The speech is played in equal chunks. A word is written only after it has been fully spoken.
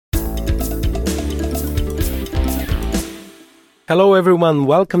Hello everyone,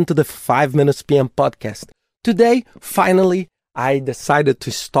 welcome to the 5 Minutes PM podcast. Today, finally, I decided to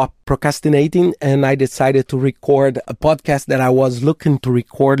stop procrastinating and I decided to record a podcast that I was looking to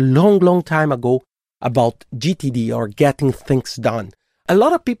record long time ago about GTD or getting things done. A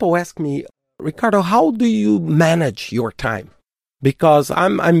lot of people ask me, Ricardo, how do you manage your time? Because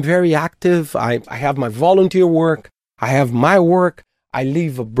I'm very active. I have my volunteer work. I have my work. I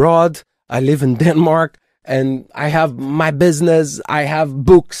live abroad. I live in Denmark. And I have my business, I have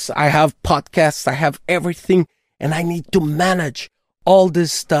books, I have podcasts, I have everything. And I need to manage all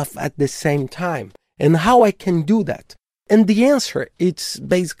this stuff at the same time. And how I can do that? And the answer, it's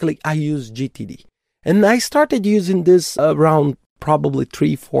basically I use GTD. And I started using this around probably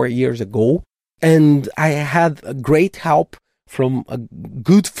 3-4 years ago. And I had a great help from a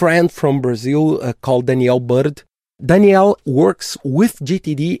good friend from Brazil called Daniel Bird. Daniel works with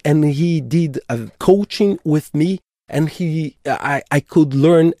GTD and he did a coaching with me and I could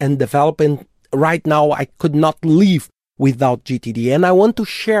learn and develop, and right now I could not live without GTD. And I want to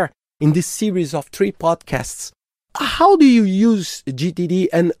share in this series of 3 podcasts, how do you use GTD?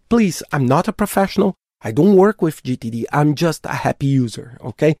 And please, I'm not a professional. I don't work with GTD. I'm just a happy user,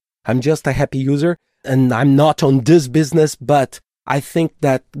 okay? I'm just a happy user and I'm not on this business, but I think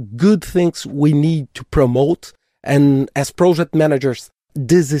that good things we need to promote. And as project managers,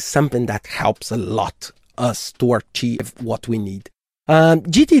 this is something that helps a lot us to achieve what we need.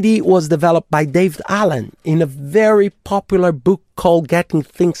 GTD was developed by David Allen in a very popular book called Getting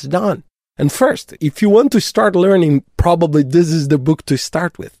Things Done. And first, if you want to start learning, probably this is the book to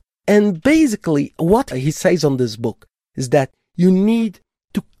start with. And basically, what he says on this book is that you need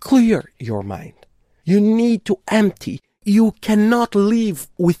to clear your mind. You need to empty. You cannot live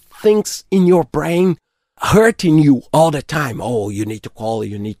with things in your brain hurting you all the time. Oh, you need to call,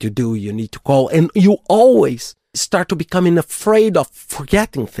 you need to do, you need to call. And you always start to becoming afraid of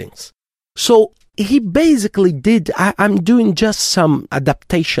forgetting things. So he basically did, I'm doing just some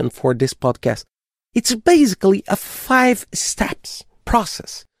adaptation for this podcast. It's basically a 5 steps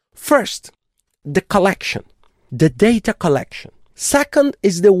process. First, the collection, the data collection. Second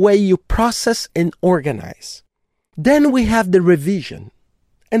is the way you process and organize. Then we have the revision.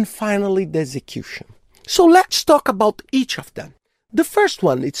 And finally, the execution. So let's talk about each of them. The first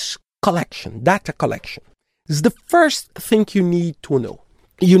one is collection, data collection. It's the first thing you need to know.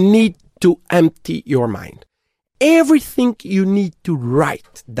 You need to empty your mind. Everything you need to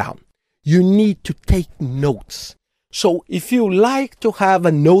write down. You need to take notes. So if you like to have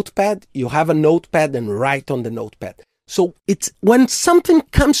a notepad, you have a notepad and write on the notepad. So it's when something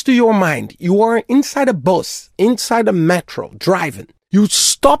comes to your mind, you are inside a bus, inside a metro, driving. You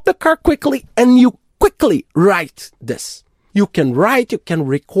stop the car quickly and you quickly write this. You can write, you can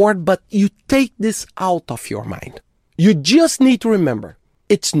record, but you take this out of your mind. You just need to remember,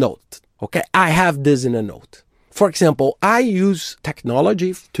 it's note, okay? I have this in a note. For example, I use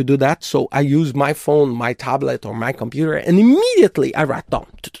technology to do that. So I use my phone, my tablet, or my computer, and immediately I write down.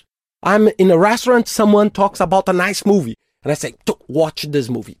 I'm in a restaurant, someone talks about a nice movie, and I say, watch this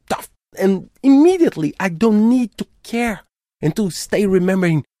movie. And immediately I don't need to care and to stay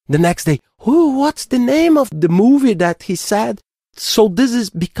remembering the next day, what's the name of the movie that he said? So this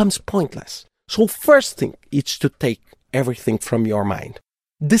becomes pointless. So first thing is to take everything from your mind.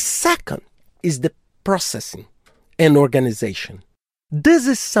 The second is the processing and organization. This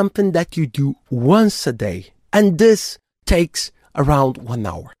is something that you do once a day, and this takes around 1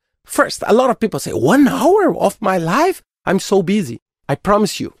 hour. First, a lot of people say, 1 hour of my life? I'm so busy. I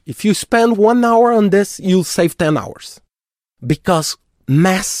promise you, if you spend 1 hour on this, you'll save 10 hours. Because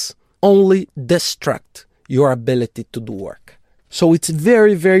mass only distract your ability to do work. So it's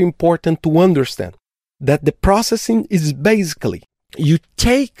very, very important to understand that the processing is basically, you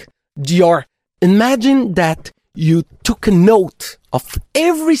take imagine that you took a note of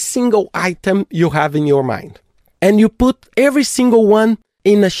every single item you have in your mind and you put every single one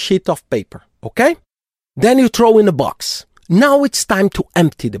in a sheet of paper, okay? Then you throw in a box. Now it's time to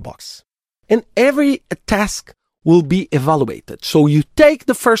empty the box. And every task will be evaluated. So you take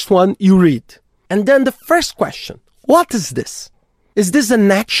the first one, you read. And then the first question, what is this? Is this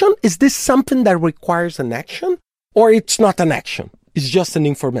an action? Is this something that requires an action? Or it's not an action? It's just an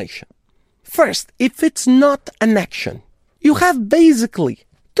information. First, if it's not an action, you have basically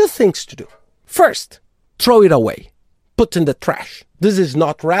 2 things to do. First, throw it away. Put in the trash. This is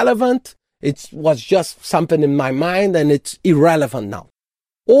not relevant. It was just something in my mind and it's irrelevant now.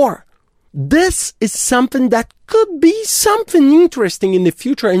 Or this is something that could be something interesting in the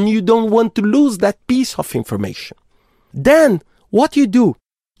future and you don't want to lose that piece of information. Then what you do,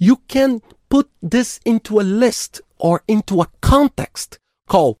 you can put this into a list or into a context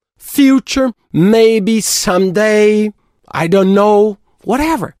called future, maybe, someday, I don't know,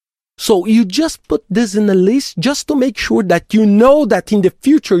 whatever. So you just put this in a list just to make sure that you know that in the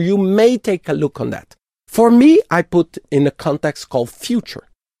future you may take a look on that. For me, I put in a context called future,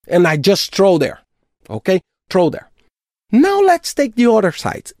 and I just throw there. Okay? Throw there. Now let's take the other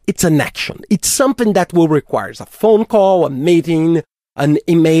side. It's an action. It's something that will require a phone call, a meeting, an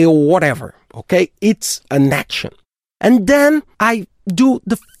email, whatever. Okay? It's an action. And then I do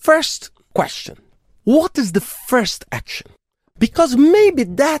the first question. What is the first action? Because maybe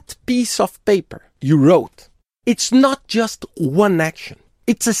that piece of paper you wrote, it's not just one action.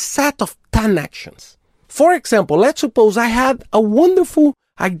 It's a set of 10 actions. For example, let's suppose I had a wonderful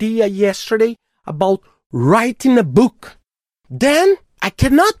idea yesterday about writing a book. Then I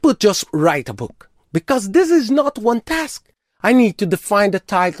cannot put just write a book because this is not one task. I need to define the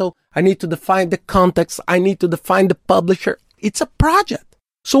title. I need to define the context. I need to define the publisher. It's a project.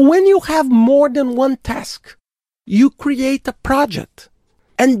 So when you have more than one task, you create a project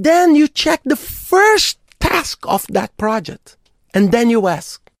and then you check the first task of that project. And then you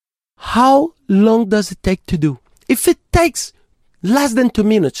ask, how long does it take to do? If it takes less than 2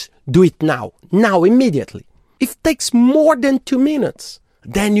 minutes, do it now, immediately. If it takes more than 2 minutes,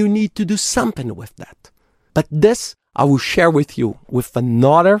 then you need to do something with that. But this I will share with you with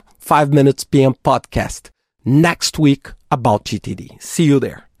another 5 Minutes PM podcast next week about GTD. See you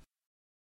there.